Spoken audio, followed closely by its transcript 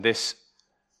This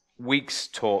week's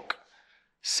talk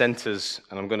centers,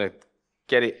 and I'm going to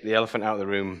get the elephant out of the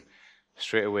room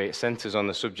straight away, it centers on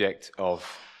the subject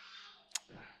of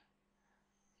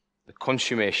the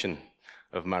consummation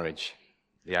of marriage,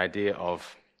 the idea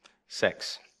of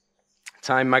sex.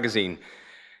 Time magazine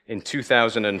in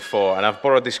 2004, and I've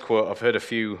borrowed this quote, I've heard a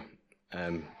few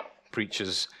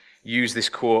preachers use this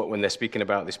quote when they're speaking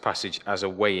about this passage as a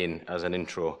weigh-in, as an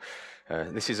intro.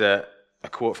 This is a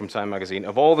quote from Time magazine.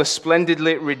 Of all the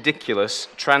splendidly ridiculous,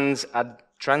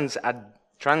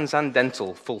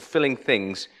 transcendental, fulfilling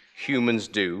things humans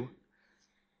do,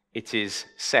 it is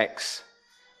sex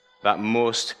that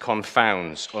most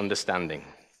confounds understanding.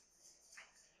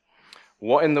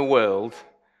 What in the world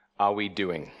are we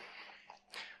doing?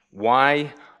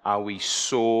 Why are we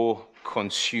so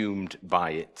consumed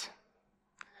by it?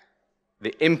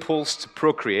 The impulse to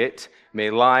procreate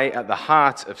may lie at the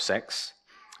heart of sex,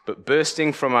 but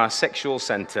bursting from our sexual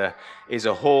center is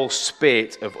a whole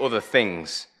spate of other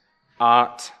things: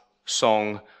 art,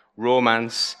 song,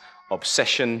 romance,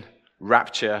 obsession,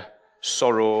 rapture,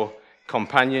 sorrow,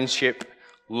 companionship,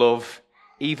 love,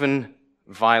 even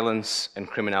violence and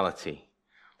criminality.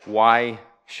 Why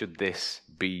should this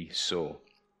be so?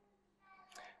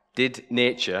 Did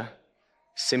nature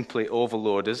simply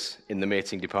overload us in the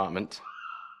mating department?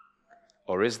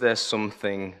 Or is there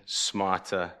something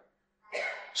smarter,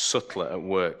 subtler at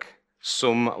work,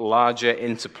 some larger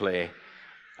interplay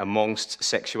amongst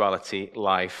sexuality,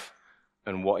 life,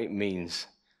 and what it means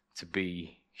to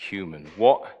be human?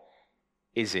 What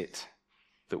is it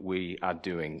that we are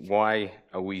doing? Why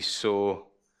are we so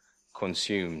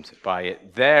consumed by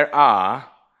it? There are,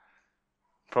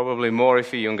 probably more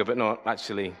if you're younger, but not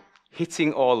actually,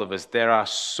 hitting all of us, there are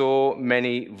so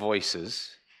many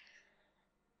voices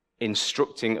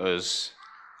instructing us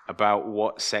about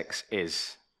what sex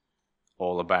is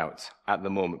all about at the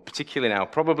moment, particularly now,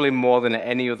 probably more than at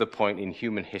any other point in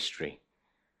human history.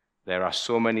 There are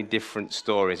so many different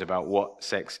stories about what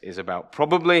sex is about.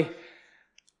 Probably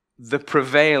the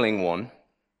prevailing one,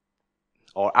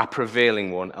 or a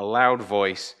prevailing one, a loud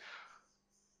voice,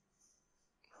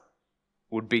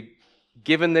 would be,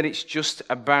 given that it's just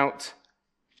about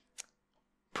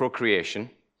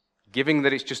procreation, given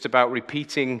that it's just about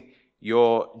repeating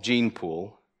your gene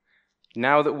pool,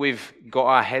 now that we've got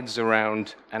our heads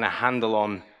around and a handle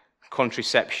on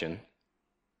contraception,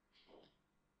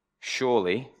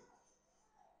 surely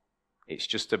it's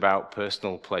just about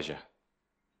personal pleasure.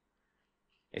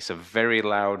 It's a very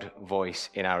loud voice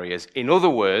in our ears. In other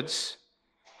words,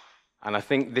 and I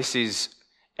think this is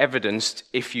evidenced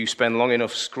if you spend long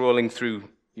enough scrolling through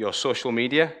your social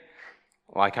media,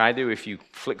 like I do, if you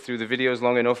flick through the videos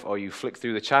long enough, or you flick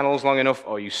through the channels long enough,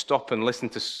 or you stop and listen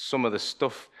to some of the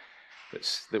stuff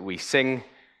that we sing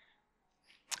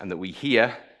and that we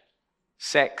hear,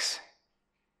 sex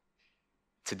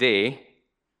today, a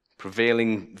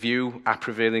prevailing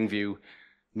view,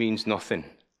 means nothing.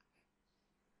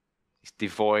 It's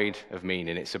devoid of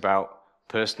meaning. It's about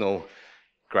personal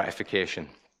gratification.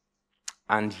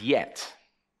 And yet,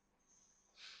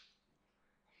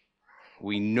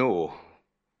 we know,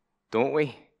 don't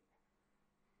we?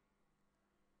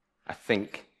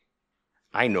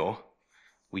 I know,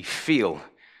 we feel,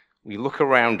 we look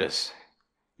around us,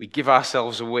 we give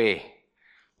ourselves away,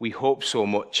 we hope so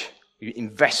much, we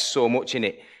invest so much in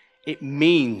it. It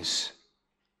means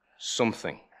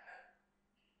something,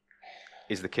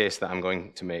 is the case that I'm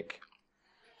going to make.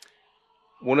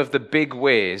 One of the big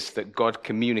ways that God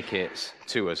communicates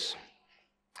to us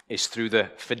is through the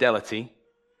fidelity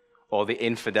or the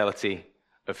infidelity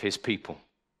of his people.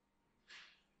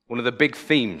 One of the big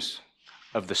themes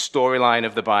of the storyline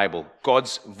of the Bible,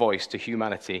 God's voice to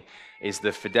humanity, is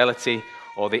the fidelity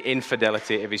or the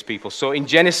infidelity of his people. So in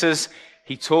Genesis,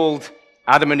 he told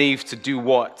Adam and Eve to do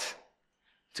what?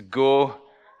 To go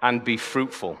and be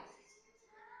fruitful.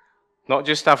 Not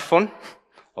just have fun,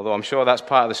 although I'm sure that's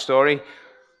part of the story,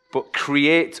 but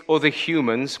create other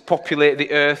humans, populate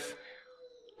the earth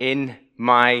in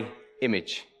my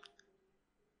image.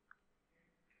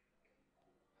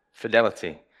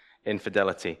 Fidelity,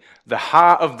 infidelity. The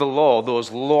heart of the law,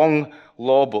 those long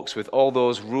law books with all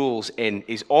those rules in,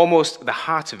 is almost the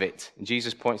heart of it, and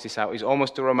Jesus points this out, is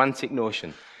almost a romantic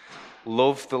notion.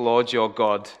 Love the Lord your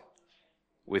God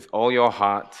with all your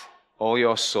heart, all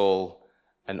your soul,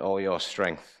 and all your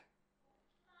strength.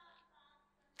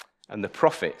 And the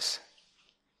prophets,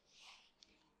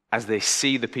 as they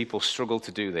see the people struggle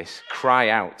to do this, cry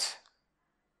out,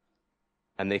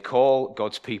 and they call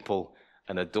God's people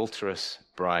an adulterous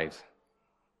bride.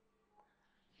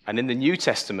 And in the New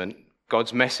Testament,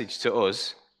 God's message to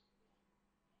us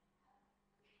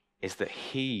is that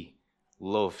he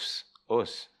loves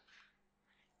us.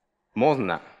 More than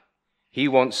that, he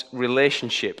wants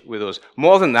relationship with us.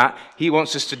 More than that, he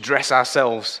wants us to dress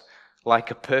ourselves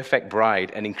like a perfect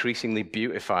bride and increasingly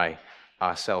beautify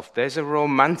ourselves. There's a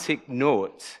romantic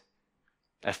note,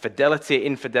 a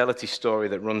fidelity-infidelity story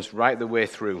that runs right the way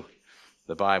through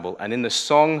the Bible. And in the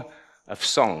Song of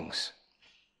Songs,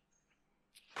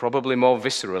 probably more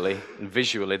viscerally and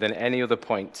visually than any other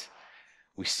point,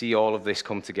 we see all of this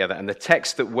come together. And the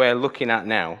text that we're looking at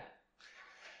now,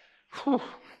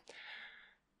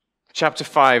 chapter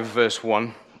 5, verse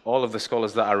 1, all of the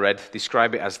scholars that I read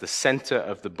describe it as the center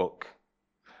of the book.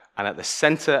 And at the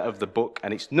center of the book,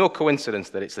 and it's no coincidence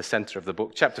that it's the center of the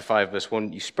book, chapter 5, verse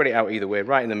 1, you spread it out either way,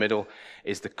 right in the middle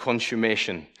is the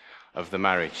consummation of the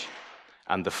marriage.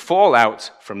 And the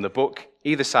fallout from the book,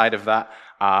 either side of that,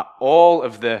 are all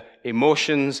of the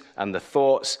emotions and the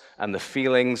thoughts and the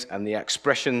feelings and the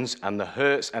expressions and the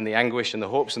hurts and the anguish and the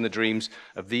hopes and the dreams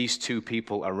of these two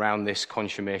people around this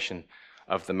consummation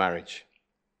of the marriage.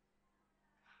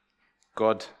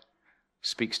 God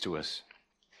speaks to us.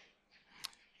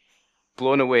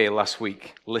 Blown away last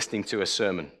week listening to a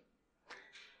sermon.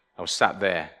 I was sat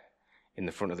there in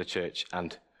the front of the church,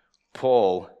 and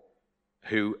Paul,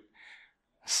 who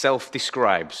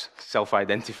self-describes,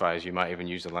 self-identifies, you might even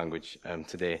use the language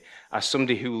today, as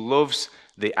somebody who loves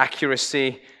the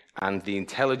accuracy and the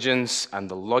intelligence and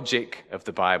the logic of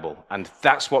the Bible. And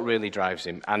that's what really drives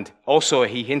him. And also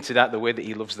he hinted at the way that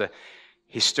he loves the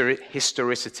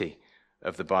historicity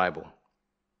of the Bible.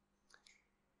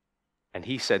 And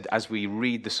he said, as we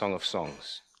read the Song of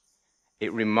Songs,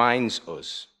 it reminds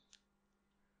us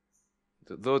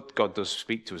that though God does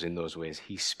speak to us in those ways,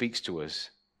 he speaks to us.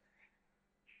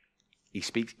 He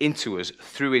speaks into us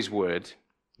through his word.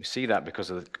 We see that because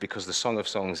the Song of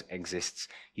Songs exists.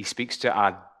 He speaks to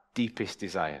our deepest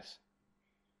desires.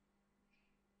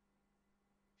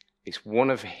 It's one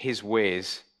of his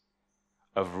ways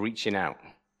of reaching out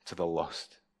to the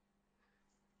lost.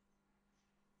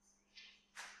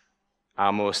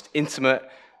 Our most intimate,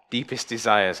 deepest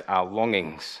desires, our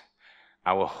longings,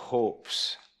 our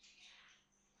hopes,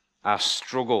 our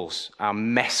struggles, our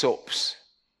mess-ups,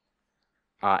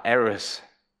 our errors,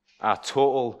 our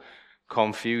total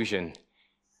confusion.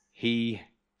 He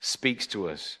speaks to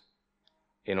us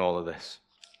in all of this.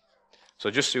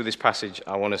 So just through this passage,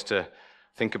 I want us to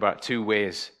think about two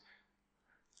ways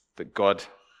that God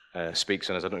speaks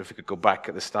on us. I don't know if we could go back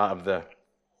at the start of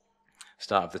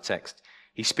the text.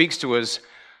 He speaks to us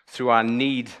through our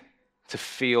need to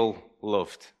feel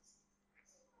loved.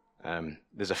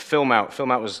 There's a film out.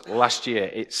 Film out was last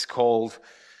year. It's called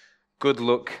Good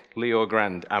Luck, Leo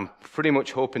Grand. I'm pretty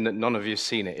much hoping that none of you have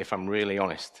seen it, if I'm really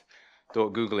honest.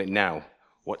 Don't Google it now,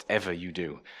 whatever you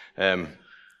do. But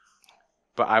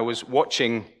I was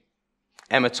watching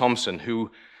Emma Thompson,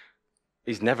 who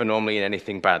is never normally in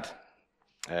anything bad,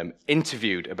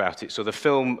 interviewed about it. So the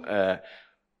film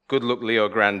Good Luck, Leo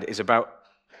Grand is about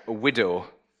a widow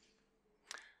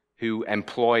who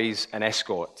employs an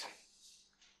escort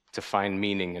to find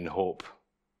meaning and hope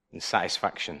and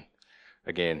satisfaction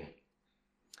again.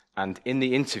 And in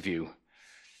the interview,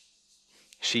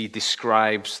 she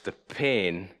describes the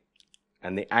pain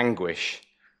and the anguish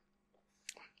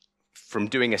from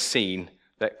doing a scene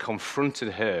that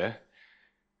confronted her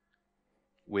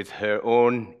with her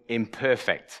own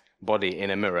imperfect body in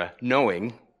a mirror,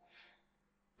 knowing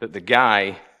that the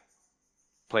guy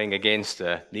playing against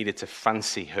her needed to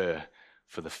fancy her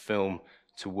for the film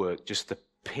to work. Just the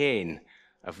pain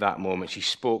of that moment. She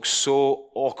spoke so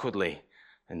awkwardly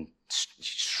and she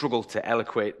struggled to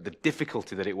eloquate the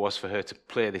difficulty that it was for her to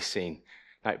play this scene.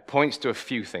 Now, it points to a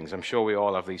few things. I'm sure we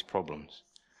all have these problems.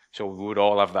 So we would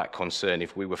all have that concern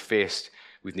if we were faced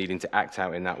with needing to act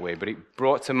out in that way. But it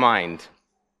brought to mind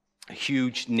a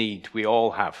huge need we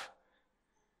all have.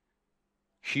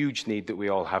 Huge need that we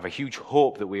all have, a huge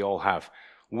hope that we all have.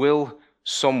 Will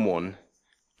someone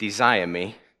desire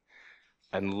me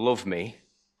and love me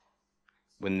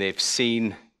when they've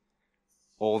seen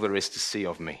all there is to see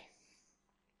of me?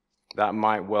 That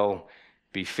might well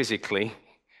be physically,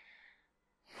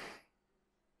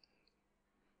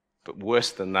 but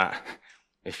worse than that,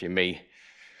 if you're me,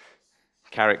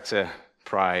 character,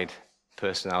 pride,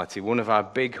 personality. One of our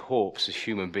big hopes as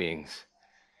human beings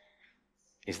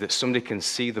is that somebody can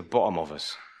see the bottom of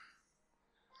us,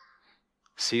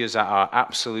 see us at our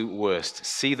absolute worst,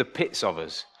 see the pits of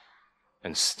us,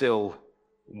 and still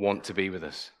want to be with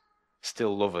us,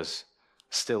 still love us,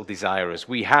 still desire us.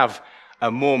 We have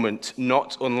a moment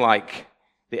not unlike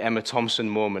the Emma Thompson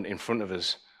moment in front of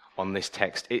us on this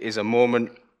text. It is a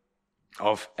moment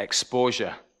of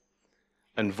exposure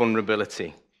and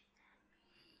vulnerability.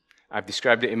 I've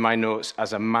described it in my notes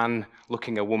as a man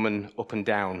looking a woman up and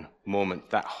down moment,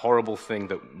 that horrible thing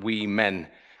that we men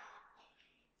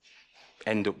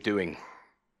end up doing.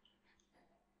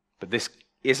 But this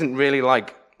isn't really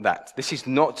like that. This is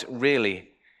not really,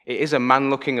 it is a man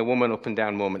looking a woman up and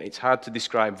down moment. It's hard to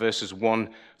describe verses 1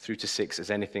 through to 6 as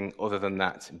anything other than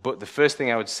that. But the first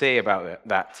thing I would say about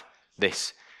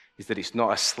this is that it's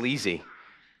not a sleazy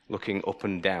looking up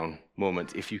and down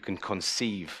moment, if you can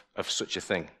conceive of such a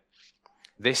thing.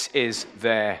 This is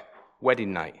their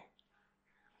wedding night.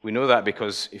 We know that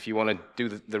because if you want to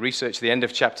do the research, the end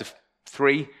of chapter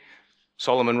 3,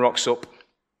 Solomon rocks up.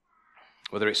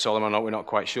 Whether it's Solomon or not, we're not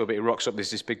quite sure, but he rocks up,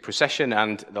 there's this big procession,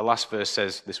 and the last verse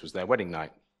says this was their wedding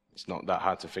night. It's not that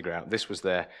hard to figure out. This was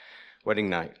their wedding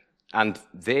night. And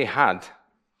they had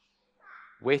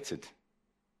waited.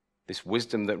 This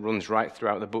wisdom that runs right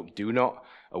throughout the book. Do not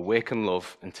awaken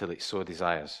love until it so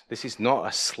desires. This is not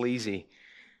a sleazy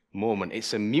moment.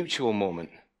 It's a mutual moment.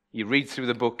 You read through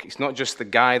the book, it's not just the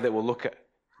guy that will look at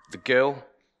the girl.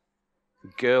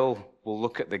 The girl will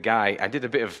look at the guy. I did a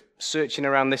bit of searching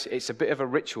around this. It's a bit of a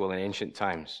ritual in ancient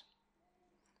times.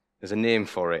 There's a name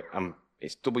for it.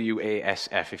 It's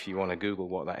WASF if you want to Google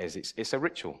what that is. It's a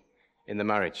ritual in the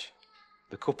marriage.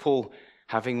 The couple,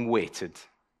 having waited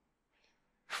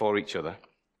for each other,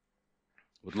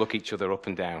 would look each other up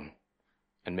and down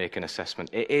and make an assessment.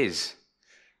 It is,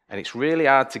 and it's really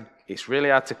hard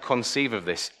to conceive of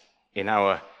this in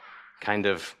our kind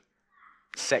of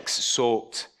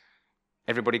sex-soaked,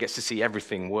 everybody gets to see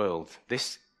everything world.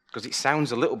 This, because it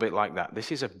sounds a little bit like that.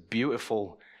 This is a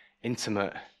beautiful,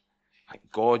 intimate, like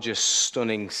gorgeous,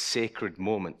 stunning, sacred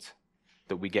moment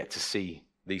that we get to see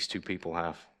these two people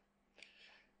have.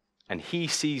 And he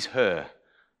sees her,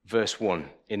 verse 1,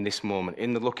 in this moment,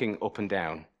 in the looking up and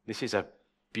down. This is a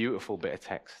beautiful bit of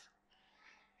text.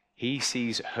 He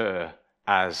sees her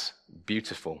as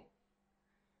beautiful.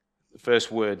 The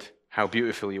first word, how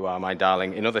beautiful you are, my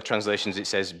darling. In other translations, it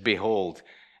says, behold.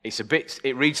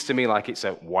 It reads to me like it's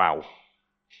a wow.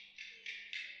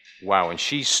 Wow. And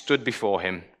she stood before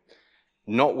him,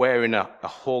 not wearing a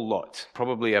whole lot,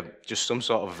 probably just some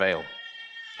sort of veil.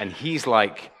 And he's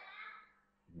like,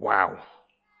 wow.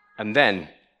 And then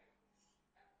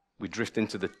we drift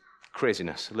into the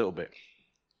craziness a little bit.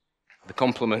 The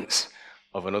compliments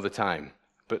of another time.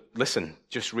 But listen,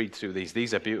 just read through these.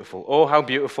 These are beautiful. Oh, how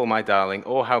beautiful, my darling.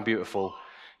 Oh, how beautiful.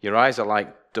 Your eyes are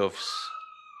like doves.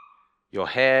 Your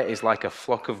hair is like a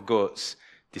flock of goats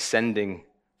descending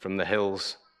from the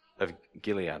hills of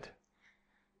Gilead.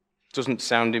 Doesn't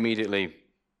sound immediately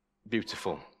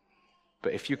beautiful.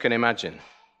 But if you can imagine,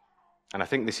 and I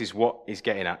think this is what he's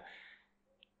getting at,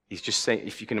 he's just saying,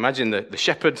 if you can imagine the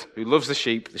shepherd who loves the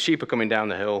sheep are coming down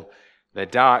the hill, they're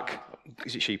dark.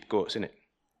 Is it sheep? Goats, isn't it?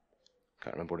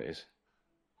 Can't remember what it is.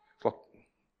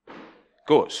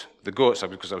 Goats. The goats,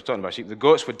 because I was talking about sheep. The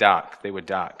goats were dark. They were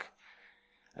dark.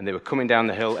 And they were coming down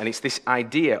the hill, and it's this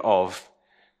idea of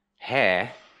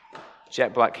hair,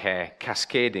 jet black hair,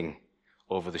 cascading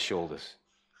over the shoulders.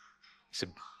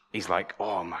 He's like,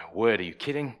 oh my word, are you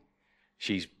kidding?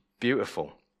 She's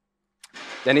beautiful.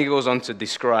 Then he goes on to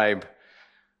describe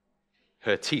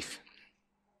her teeth.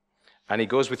 And he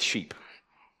goes with sheep.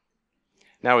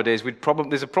 Nowadays,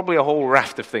 there's probably a whole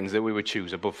raft of things that we would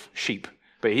choose above sheep.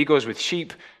 But he goes with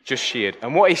sheep just sheared.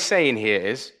 And what he's saying here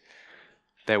is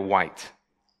they're white,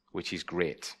 which is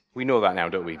great. We know that now,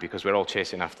 don't we? Because we're all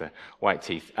chasing after white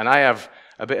teeth. And I have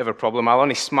a bit of a problem. I'll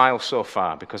only smile so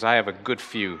far because I have a good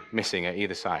few missing at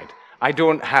either side. I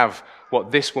don't have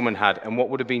what this woman had, and what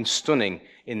would have been stunning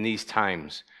in these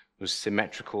times was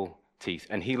symmetrical teeth.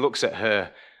 And he looks at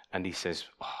her and he says,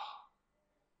 oh,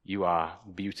 you are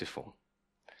beautiful.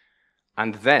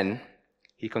 And then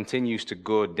he continues to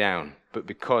go down. But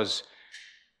because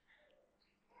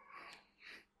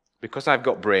I've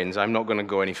got brains, I'm not going to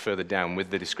go any further down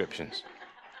with the descriptions.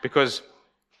 Because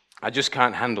I just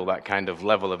can't handle that kind of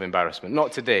level of embarrassment.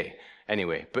 Not today,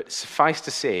 anyway. But suffice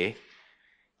to say,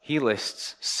 he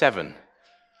lists 7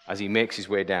 as he makes his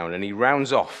way down. And he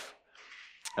rounds off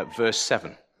at verse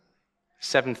 7.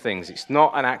 7 things. It's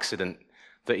not an accident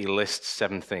that he lists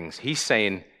 7 things. He's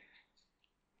saying,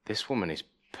 this woman is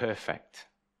perfect.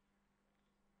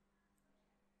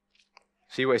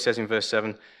 See what it says in verse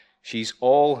 7? She's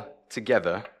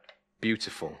altogether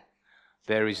beautiful.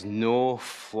 There is no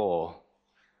flaw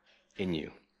in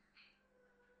you.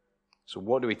 So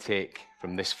what do we take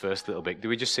from this first little bit? Do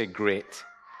we just say, great?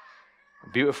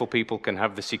 Beautiful people can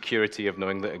have the security of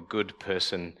knowing that a good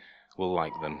person will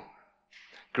like them.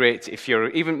 Great.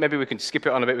 Maybe we can skip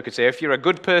it on a bit. We could say, if you're a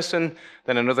good person,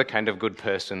 then another kind of good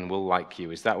person will like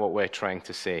you. Is that what we're trying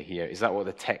to say here? Is that what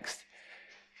the text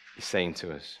He's saying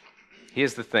to us.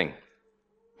 Here's the thing.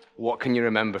 What can you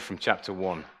remember from chapter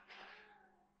 1?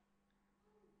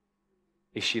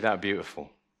 Is she that beautiful?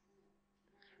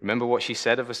 Remember what she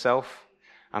said of herself?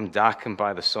 I'm darkened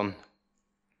by the sun.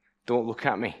 Don't look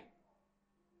at me.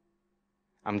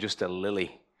 I'm just a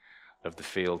lily of the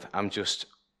field. I'm just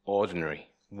ordinary.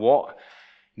 What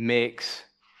makes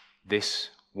this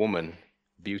woman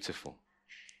beautiful?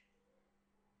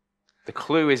 The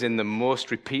clue is in the most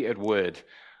repeated word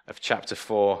of chapter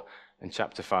 4 and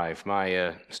chapter 5.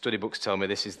 My study books tell me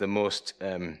this is the most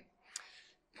most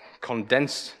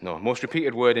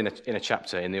repeated word in a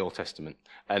chapter in the Old Testament.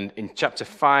 And in chapter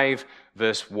 5,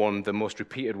 verse 1, the most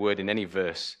repeated word in any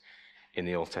verse in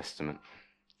the Old Testament.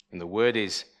 And the word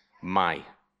is my.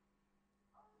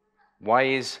 Why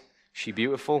is she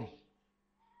beautiful?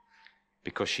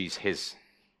 Because she's his.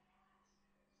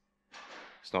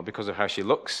 It's not because of how she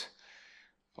looks,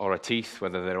 or her teeth,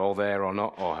 whether they're all there or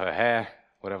not, or her hair,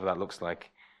 whatever that looks like.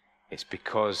 It's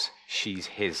because she's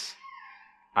his.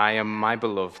 I am my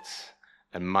beloved's,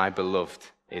 and my beloved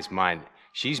is mine.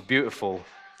 She's beautiful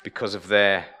because of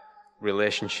their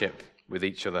relationship with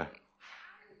each other.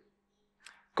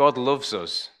 God loves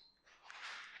us.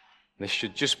 This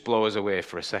should just blow us away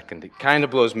for a second. It kind of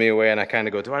blows me away, and I kind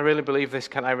of go, do I really believe this?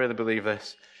 Can I really believe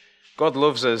this? God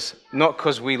loves us not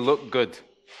because we look good,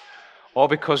 or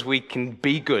because we can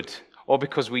be good, or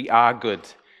because we are good.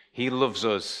 He loves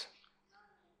us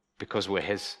because we're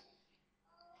his.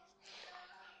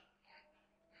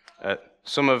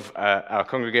 Some of our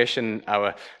congregation,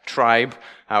 our tribe,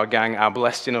 our gang are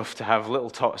blessed enough to have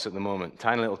little tots at the moment,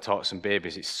 tiny little tots and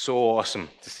babies. It's so awesome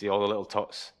to see all the little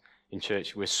tots in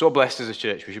church. We're so blessed as a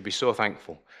church. We should be so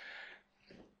thankful.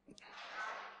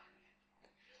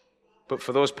 But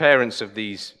for those parents of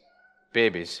these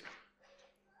babies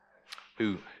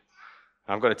who,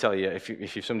 I've got to tell you, if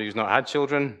you're somebody who's not had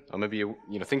children, or maybe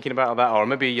you're thinking about that, or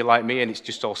maybe you're like me and it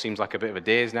just all seems like a bit of a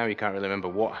daze now, you can't really remember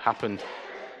what happened.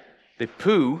 They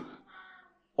poo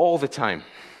all the time.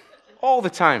 All the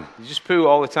time. They just poo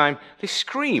all the time. They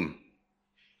scream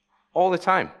all the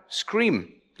time.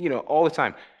 Scream, all the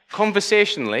time.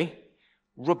 Conversationally,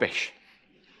 rubbish.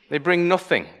 They bring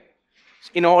nothing.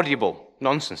 It's inaudible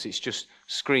nonsense. It's just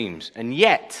screams. And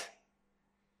yet,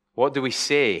 what do we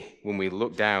say when we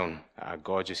look down at our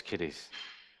gorgeous kiddies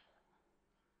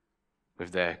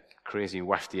with their crazy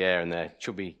wafty hair and their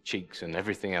chubby cheeks and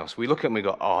everything else? We look at them and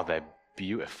we go, oh, they're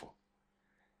beautiful.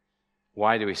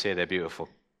 Why do we say they're beautiful?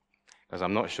 Because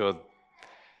I'm not sure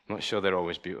they're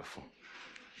always beautiful.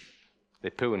 They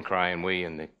poo and cry and wee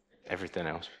and everything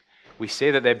else. We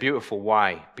say that they're beautiful.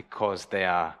 Why? Because they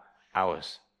are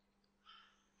ours.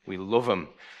 We love them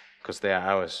because they are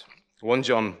ours. 1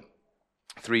 John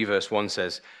 3 verse 1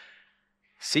 says,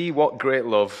 see what great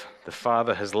love the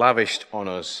Father has lavished on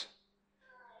us,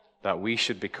 that we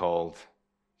should be called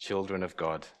children of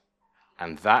God.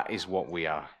 And that is what we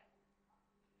are.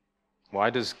 Why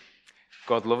does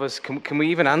God love us? Can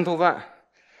we even handle that?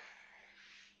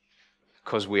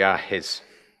 Because we are his.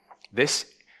 This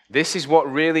is what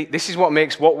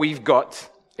makes what we've got,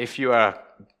 if you're a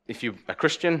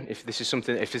Christian, if this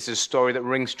is a story that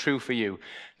rings true for you,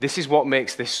 this is what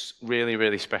makes this really,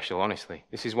 really special, honestly.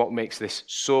 This is what makes this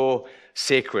so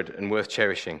sacred and worth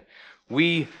cherishing.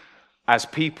 We, as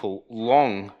people,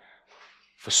 long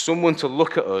for someone to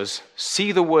look at us,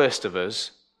 see the worst of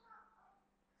us,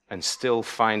 and still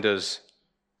find us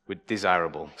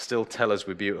desirable, still tell us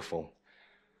we're beautiful.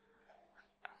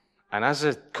 And as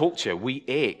a culture, we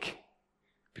ache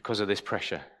because of this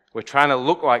pressure. We're trying to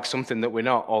look like something that we're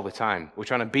not all the time. We're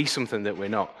trying to be something that we're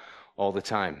not all the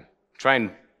time. Try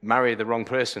and marry the wrong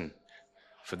person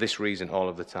for this reason all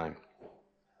of the time.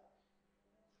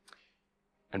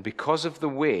 And because of the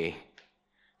way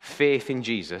faith in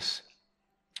Jesus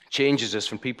changes us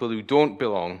from people who don't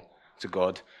belong to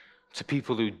God to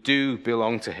people who do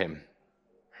belong to him,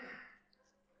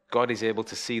 God is able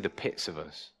to see the pits of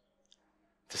us,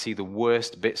 to see the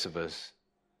worst bits of us,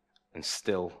 and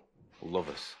still love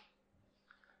us.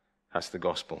 That's the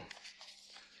gospel.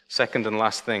 Second and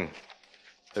last thing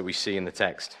that we see in the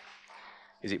text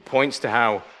is it points to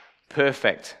how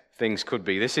perfect things could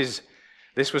be. This was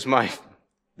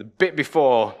the bit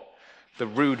before the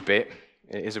rude bit.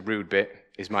 It is a rude bit.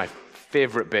 Is my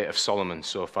favorite bit of Solomon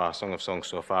so far, Song of Songs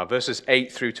so far. Verses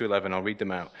 8 through to 11, I'll read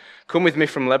them out. Come with me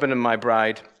from Lebanon, my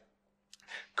bride.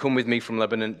 Come with me from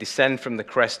Lebanon. Descend from the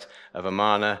crest of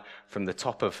Amana, from the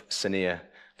top of Senir,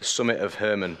 the summit of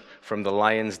Hermon, from the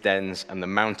lion's dens and the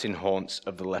mountain haunts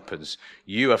of the leopards.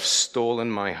 You have stolen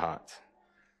my heart.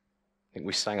 I think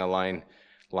we sang a line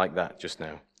like that just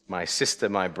now. My sister,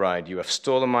 my bride, you have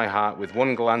stolen my heart with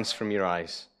one glance from your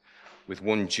eyes. with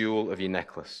one jewel of your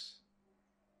necklace.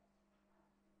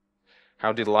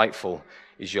 How delightful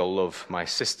is your love, my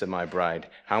sister, my bride.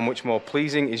 How much more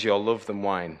pleasing is your love than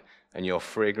wine, and your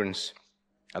fragrance,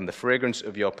 and the fragrance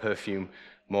of your perfume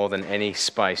more than any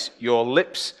spice. Your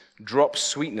lips drop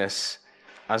sweetness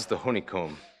as the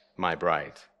honeycomb, my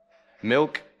bride.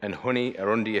 Milk and honey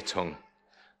are under your tongue.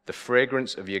 The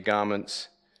fragrance of your garments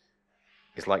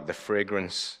is like the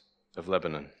fragrance of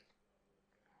Lebanon.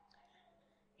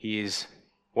 He is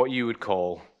what you would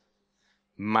call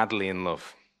madly in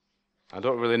love. I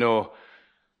don't really know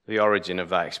the origin of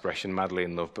that expression, madly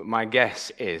in love, but my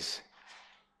guess is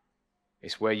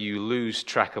it's where you lose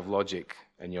track of logic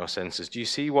and your senses. Do you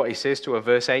see what he says to her,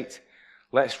 verse 8?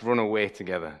 Let's run away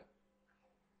together.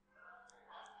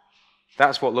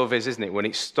 That's what love is, isn't it? When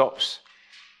it stops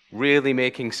really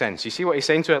making sense. You see what he's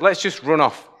saying to her? Let's just run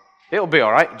off. It'll be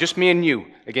all right. Just me and you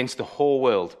against the whole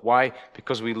world. Why?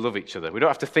 Because we love each other. We don't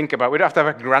have to think about, we don't have to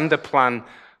have a grander plan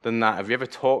than that. Have you ever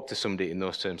talked to somebody in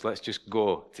those terms? Let's just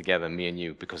go together, me and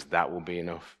you, because that will be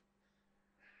enough.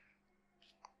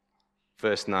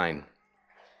 Verse 9.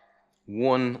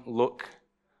 One look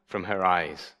from her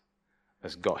eyes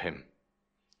has got him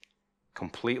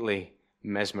completely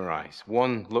mesmerized.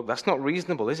 One look. That's not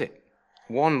reasonable, is it?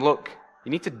 One look. You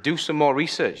need to do some more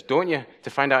research, don't you, to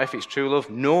find out if it's true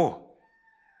love? No.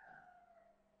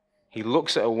 He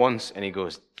looks at her once and he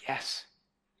goes, yes.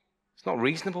 It's not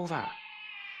reasonable, that.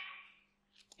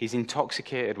 He's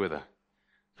intoxicated with her.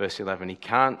 Verse 11, he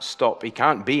can't stop. He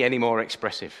can't be any more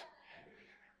expressive.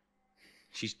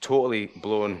 She's totally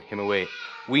blown him away.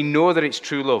 We know that it's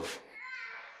true love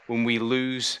when we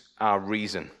lose our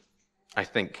reason, I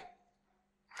think.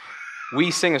 We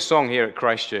sing a song here at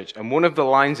Christ Church, and one of the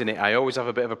lines in it I always have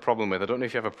a bit of a problem with. I don't know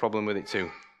if you have a problem with it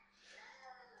too.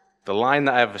 The line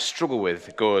that I have a struggle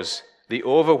with goes, the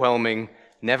overwhelming,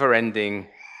 never-ending,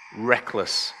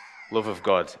 reckless love of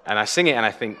God. And I sing it and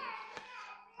I think,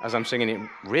 as I'm singing it,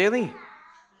 really?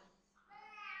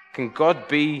 Can God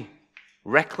be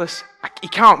reckless? He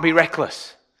can't be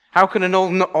reckless. How can an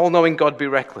all-knowing God be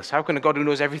reckless? How can a God who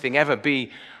knows everything ever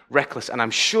be reckless? And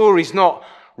I'm sure he's not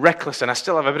reckless, and I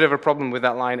still have a bit of a problem with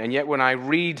that line. And yet when I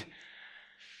read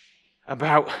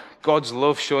about God's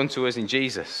love shown to us in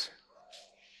Jesus,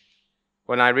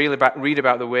 when I read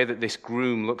about the way that this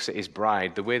groom looks at his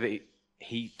bride, the way that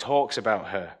he talks about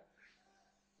her,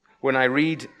 when I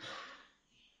read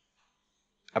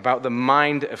about the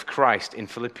mind of Christ in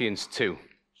Philippians 2,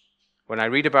 when I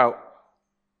read about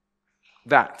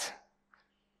that,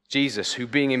 Jesus, who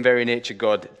being in very nature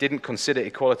God, didn't consider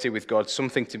equality with God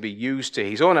something to be used to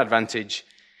his own advantage.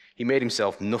 He made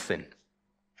himself nothing,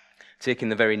 taking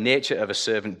the very nature of a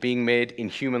servant, being made in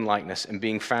human likeness, and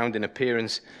being found in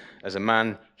appearance as a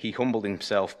man, he humbled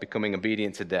himself, becoming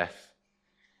obedient to death,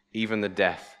 even the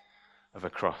death of a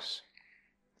cross.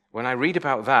 When I read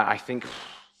about that, I think,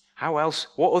 how else?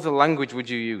 What other language would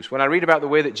you use? When I read about the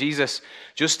way that Jesus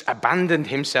just abandoned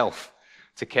himself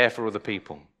to care for other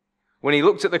people, when he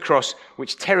looked at the cross,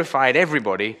 which terrified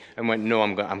everybody, and went, no,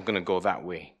 I'm going to go that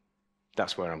way.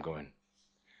 That's where I'm going.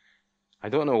 I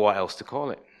don't know what else to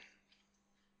call it.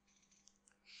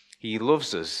 He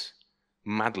loves us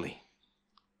madly.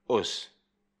 Us.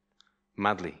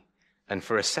 Madly. And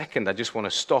for a second, I just want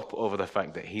to stop over the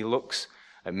fact that he looks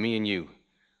at me and you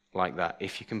like that,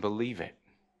 if you can believe it.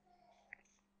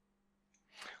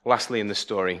 Lastly, in the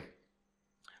story,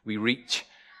 we reach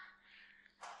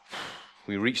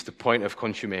the point of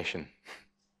consummation,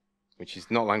 which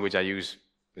is not language I use.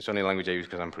 It's only language I use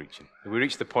because I'm preaching. We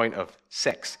reach the point of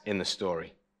sex in the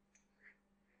story.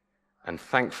 And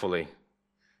thankfully,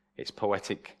 it's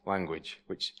poetic language,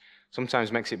 which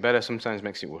sometimes makes it better, sometimes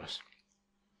makes it worse.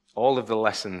 All of the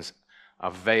lessons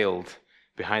are veiled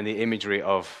behind the imagery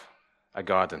of a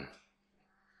garden.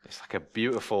 It's like a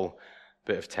beautiful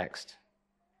bit of text.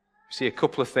 We see a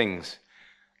couple of things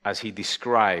as he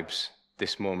describes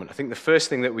this moment. I think the first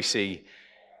thing that we see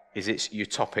is it's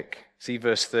utopic. See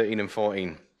verse 13 and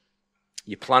 14.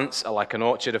 Your plants are like an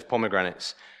orchard of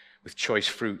pomegranates with choice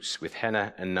fruits, with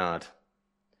henna and nard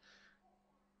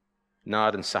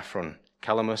and saffron,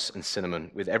 calamus and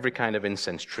cinnamon, with every kind of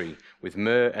incense tree, with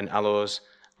myrrh and aloes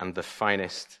and the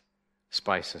finest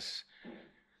spices.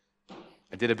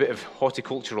 I did a bit of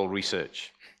horticultural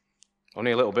research.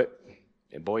 Only a little bit.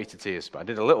 It bored you to tears, but I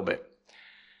did a little bit.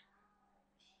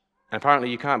 And apparently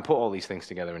you can't put all these things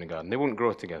together in a garden. They wouldn't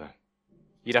grow together.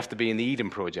 You'd have to be in the Eden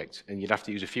Project, and you'd have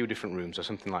to use a few different rooms or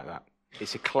something like that.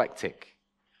 It's eclectic.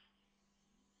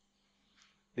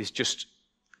 It's just,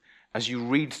 as you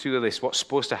read through the list, what's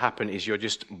supposed to happen is you're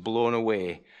just blown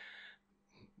away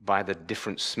by the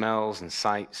different smells and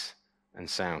sights and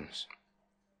sounds.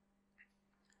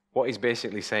 What he's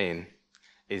basically saying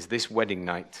is this wedding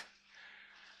night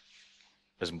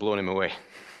has blown him away.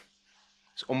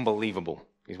 It's unbelievable,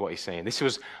 is what he's saying. This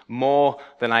was more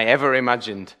than I ever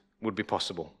imagined would be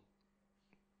possible.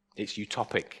 It's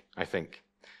utopic, I think.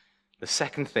 The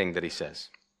second thing that he says,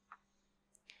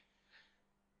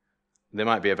 there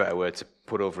might be a better word to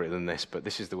put over it than this, but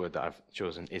this is the word that I've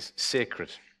chosen, is sacred.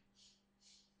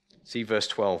 See verse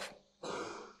 12.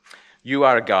 You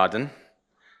are a garden,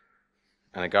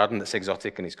 and a garden that's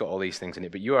exotic, and it's got all these things in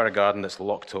it, but you are a garden that's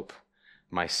locked up,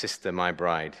 my sister, my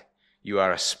bride. You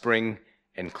are a spring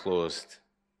enclosed,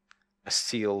 a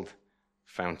sealed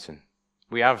fountain.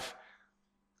 We have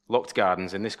locked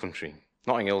gardens in this country.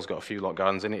 Notting Hill's got a few locked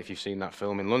gardens in it, if you've seen that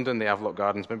film. In London, they have locked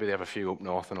gardens. Maybe they have a few up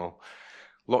north and all.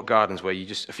 Locked gardens where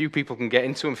a few people can get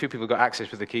into them, a few people got access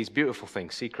with the keys. Beautiful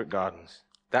things, secret gardens.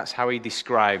 That's how he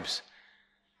describes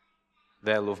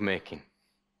their lovemaking.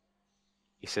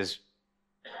 He says,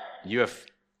 you have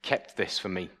kept this for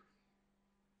me.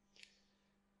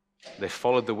 They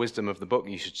followed the wisdom of the book,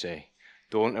 you should say.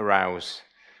 Don't arouse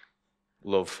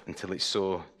love until it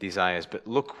so desires. But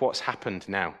look what's happened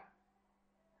now.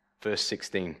 Verse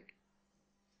 16.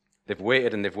 They've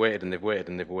waited and they've waited and they've waited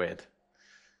and they've waited.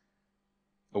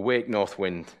 Awake, north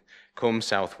wind, come,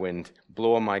 south wind,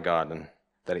 blow on my garden,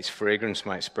 that its fragrance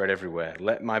might spread everywhere.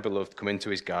 Let my beloved come into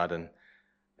his garden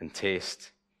and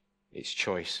taste its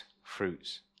choice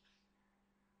fruits.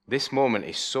 This moment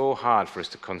is so hard for us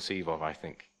to conceive of, I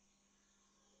think.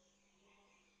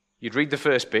 You'd read the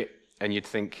first bit and you'd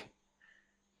think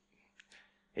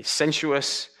it's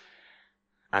sensuous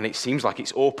and it seems like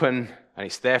it's open and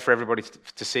it's there for everybody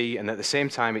to see, and at the same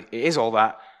time it is all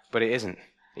that, but it isn't.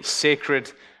 It's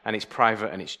sacred and it's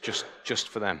private and it's just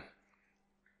for them.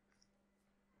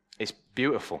 It's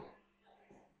beautiful.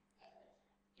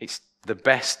 It's the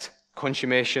best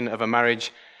consummation of a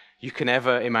marriage you can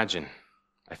ever imagine.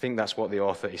 I think that's what the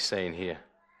author is saying here.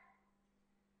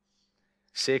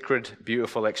 Sacred,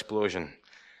 beautiful explosion,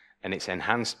 and it's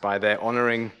enhanced by their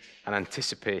honoring and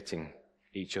anticipating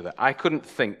each other. I couldn't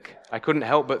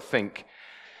help but think,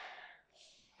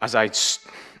 as I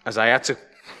had to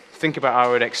think about how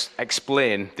I would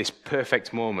explain this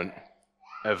perfect moment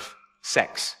of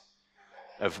sex,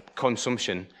 of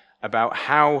consumption, about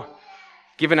how,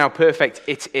 given how perfect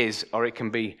it is, or it can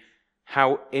be,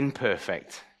 how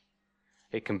imperfect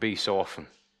it can be so often.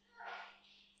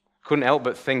 Couldn't help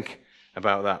but think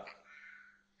about that.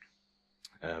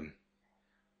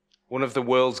 One of the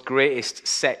world's greatest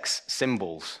sex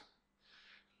symbols,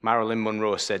 Marilyn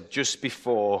Monroe, said just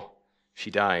before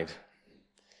she died,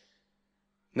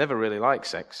 never really liked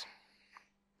sex.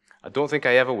 I don't think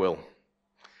I ever will.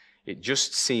 It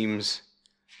just seems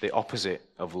the opposite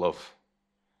of love.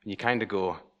 And you kind of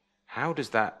go, how does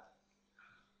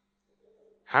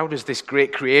this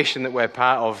great creation that we're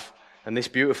part of, and this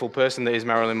beautiful person that is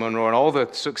Marilyn Monroe, and all the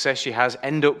success she has,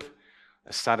 end up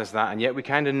as sad as that? And yet we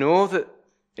kind of know that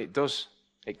it does.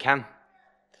 It can.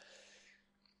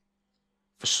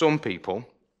 For some people,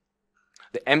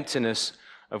 the emptiness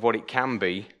of what it can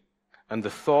be and the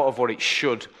thought of what it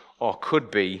should or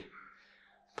could be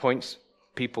points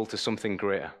people to something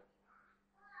greater.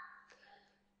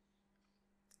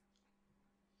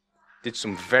 Did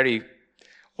some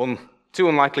two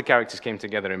unlikely characters came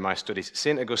together in my studies,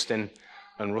 St. Augustine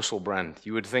and Russell Brand.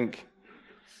 You would think,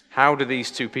 how do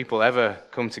these two people ever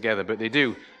come together? But they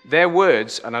do. Their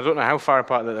words, and I don't know how far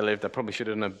apart that they lived, I probably should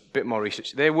have done a bit more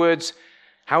research. Their words,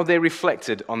 how they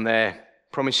reflected on their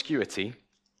promiscuity,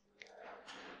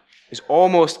 is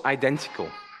almost identical.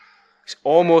 It's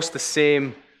almost the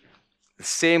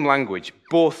same language.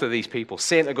 Both of these people,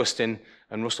 St. Augustine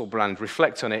and Russell Brand,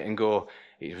 reflect on it and go,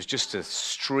 it was just a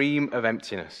stream of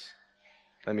emptiness.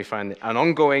 Let me find it. An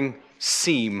ongoing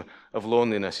seam of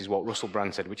loneliness is what Russell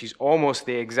Brand said, which is almost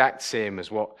the exact same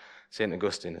as what St.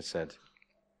 Augustine had said.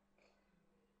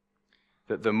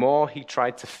 That the more he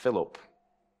tried to fill up,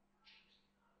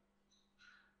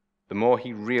 the more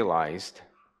he realized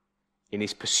in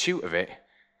his pursuit of it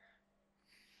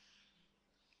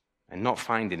and not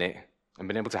finding it and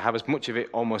being able to have as much of it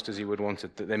almost as he would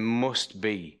wanted, that there must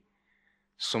be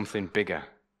something bigger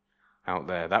out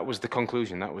there. That was the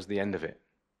conclusion. That was the end of it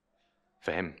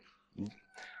for him.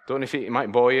 Don't know if it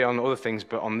might bore you on other things,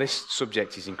 but on this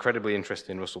subject, he's incredibly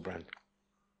interested in Russell Brand.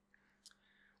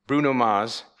 Bruno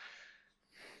Mars,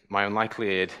 my unlikely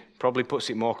aide, probably puts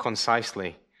it more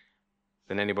concisely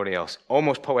than anybody else,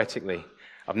 almost poetically.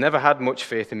 I've never had much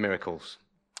faith in miracles.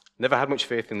 Never had much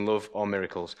faith in love or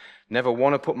miracles. Never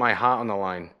want to put my heart on the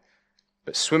line.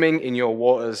 But swimming in your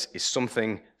waters is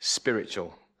something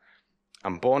spiritual.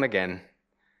 I'm born again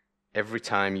every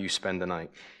time you spend the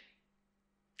night.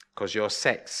 because your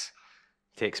sex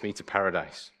takes me to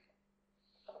paradise.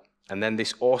 And then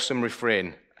this awesome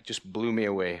refrain just blew me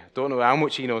away. I don't know how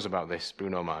much he knows about this,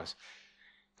 Bruno Mars,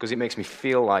 because it makes me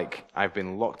feel like I've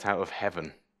been locked out of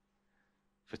heaven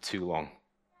for too long.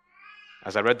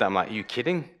 As I read that, I'm like, are you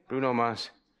kidding, Bruno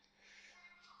Mars?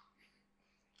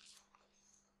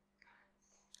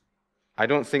 I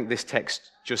don't think this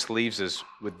text just leaves us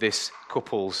with this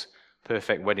couple's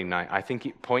perfect wedding night. I think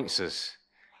it points us,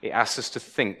 it asks us to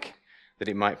think that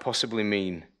it might possibly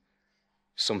mean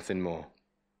something more.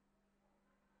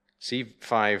 See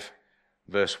 5,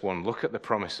 verse 1. Look at the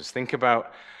promises. Think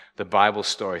about the Bible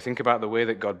story. Think about the way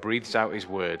that God breathes out his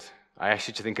word. I asked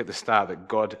you to think at the start that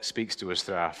God speaks to us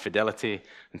through our fidelity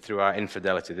and through our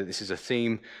infidelity, that this is a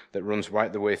theme that runs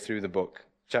right the way through the book.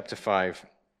 Chapter 5,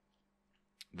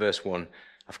 verse 1.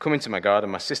 I've come into my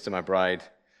garden, my sister, my bride,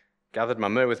 gathered my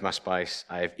myrrh with my spice.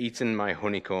 I have eaten my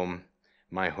honeycomb,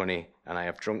 my honey, and I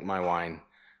have drunk my wine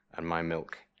and my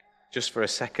milk. Just for a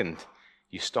second,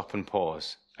 you stop and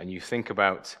pause, and you think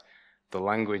about the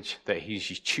language that he's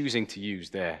choosing to use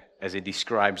there as he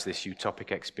describes this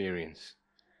utopic experience.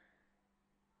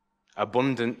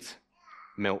 Abundant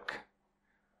milk,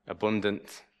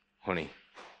 abundant honey.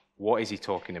 What is he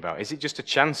talking about? Is it just a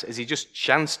chance? Is he just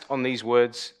chanced on these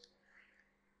words?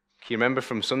 Can you remember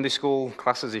from Sunday school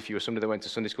classes, if you were somebody that went to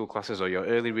Sunday school classes or your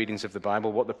early readings of the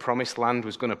Bible, what the promised land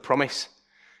was going to promise?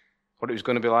 What it was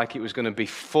going to be like? It was going to be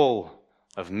full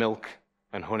of milk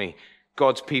and honey.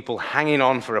 God's people hanging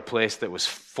on for a place that was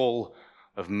full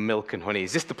of milk and honey.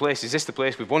 Is this the place? Is this the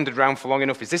place? We've wandered around for long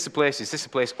enough. Is this the place? Is this the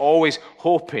place? Always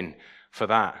hoping for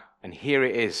that. And here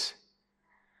it is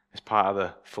as part of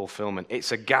the fulfillment.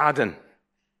 It's a garden.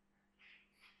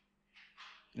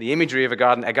 The imagery of a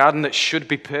garden that should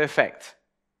be perfect.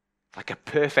 Like a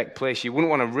perfect place. You wouldn't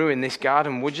want to ruin this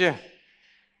garden, would you?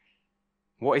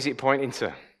 What is it pointing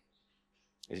to?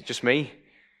 Is it just me?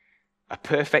 A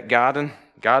perfect garden,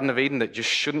 Garden of Eden that just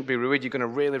shouldn't be ruined. You're going to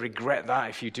really regret that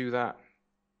if you do that.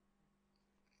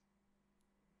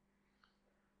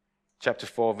 Chapter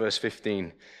 4, verse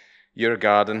 15. You're a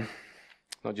garden,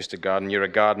 not just a garden, you're a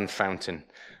garden fountain,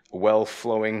 a well of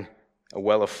flowing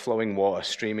water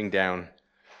streaming down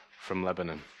from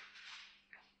Lebanon.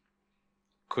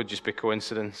 Could just be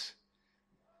coincidence.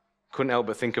 Couldn't help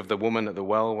but think of the woman at the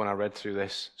well when I read through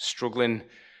this, struggling.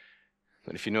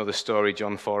 And if you know the story,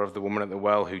 John 4, of the woman at the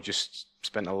well who just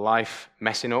spent a life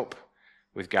messing up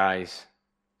with guys.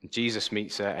 Jesus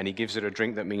meets her and he gives her a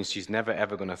drink that means she's never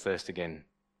ever going to thirst again.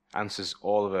 Answers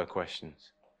all of her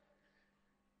questions.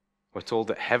 We're told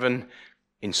that heaven,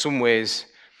 in some ways,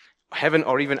 heaven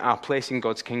or even our place in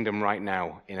God's kingdom right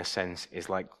now, in a sense, is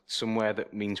like somewhere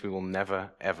that means we will never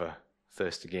ever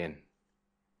thirst again.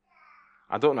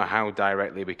 I don't know how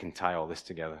directly we can tie all this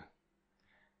together.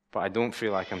 But I don't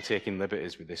feel like I'm taking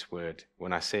liberties with this word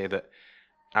when I say that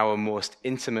our most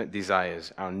intimate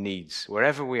desires, our needs,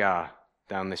 wherever we are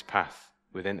down this path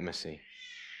with intimacy,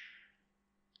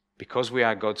 because we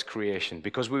are God's creation,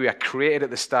 because we are created at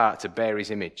the start to bear his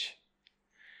image,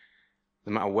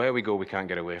 no matter where we go, we can't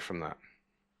get away from that.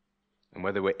 And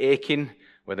whether we're aching,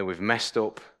 whether we've messed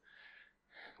up,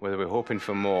 whether we're hoping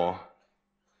for more,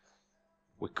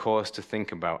 we're caused to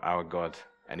think about our God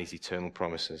and his eternal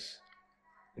promises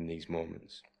in these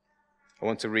moments. I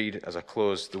want to read, as I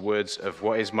close, the words of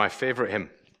what is my favorite hymn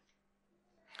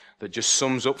that just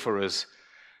sums up for us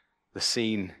the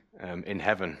scene in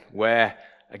heaven, where,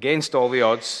 against all the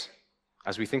odds,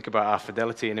 as we think about our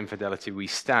fidelity and infidelity, we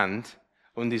stand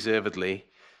undeservedly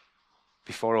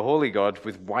before a holy God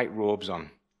with white robes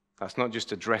on. That's not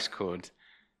just a dress code.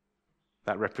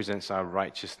 That represents our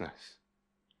righteousness.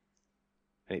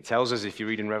 And it tells us, if you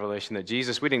read in Revelation, that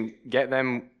Jesus, we didn't get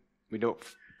them, we don't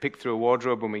pick through a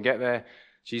wardrobe when we get there.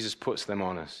 Jesus puts them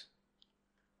on us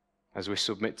as we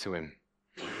submit to him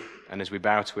and as we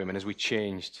bow to him and as we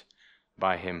changed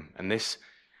by him. And this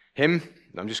hymn,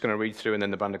 I'm just going to read through and then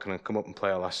the band are going to come up and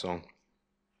play our last song.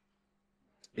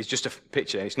 It's just a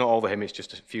picture. It's not all the hymn, it's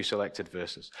just a few selected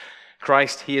verses.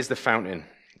 Christ, he is the fountain.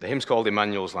 The hymn's called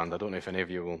Emmanuel's Land. I don't know if any of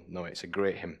you will know it. It's a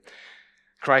great hymn.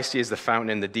 Christ, he is the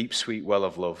fountain in the deep, sweet well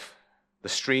of love. The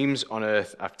streams on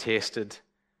earth I've tasted,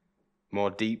 more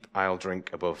deep I'll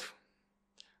drink above.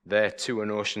 There to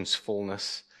an ocean's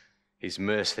fullness, his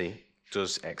mercy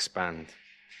does expand.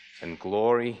 And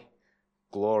glory,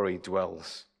 glory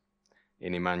dwells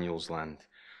in Emmanuel's land.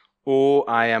 Oh,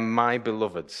 I am my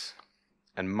beloved's,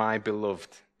 and my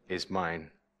beloved is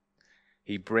mine.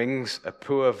 He brings a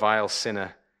poor vile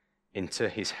sinner into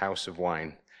his house of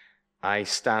wine. I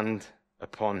stand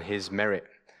upon his merit.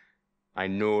 I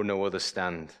know no other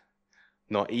stand,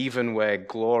 not even where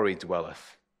glory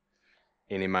dwelleth.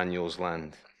 in Emmanuel's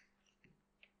land.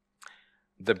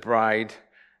 The bride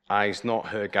eyes not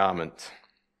her garment,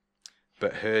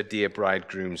 but her dear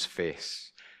bridegroom's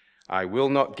face. I will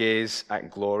not gaze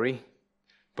at glory,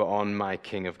 but on my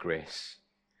King of grace.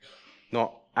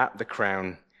 Not at the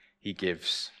crown he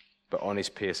gives, but on his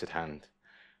pierced hand.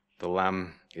 The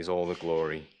Lamb is all the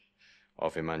glory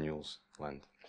of Emmanuel's land.